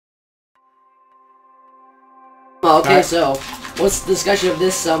Okay, so what's the discussion of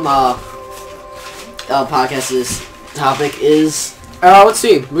this podcast's topic is? Let's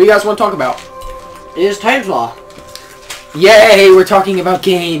see. What do you guys want to talk about? Is Titanfall. Yay! We're talking about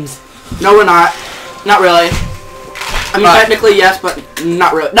games. No, we're not. Not really. I mean, technically yes, but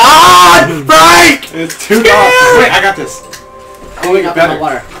not really. No, Frank! It's too dark. Wait, I got this. I'll wake up in my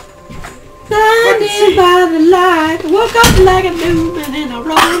water. Blinded by the light, woke up like a newman and I'm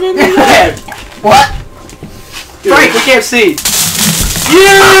rolling in the light. What? Frank, we can't see. You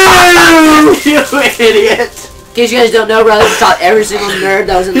idiot! In case you guys don't know, brother, taught every single nerd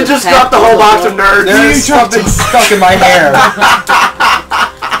that was in the You just dropped the whole box of nerds. There's something stuck in my hair.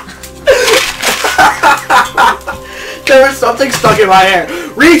 There was something stuck in my hair.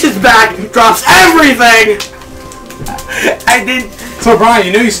 Reaches back, drops everything. I did. So Brian,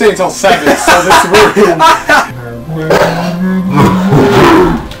 you know you stay until 7, so this room.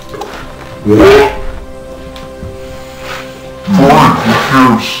 What? Frank, you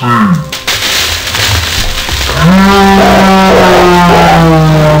can't see.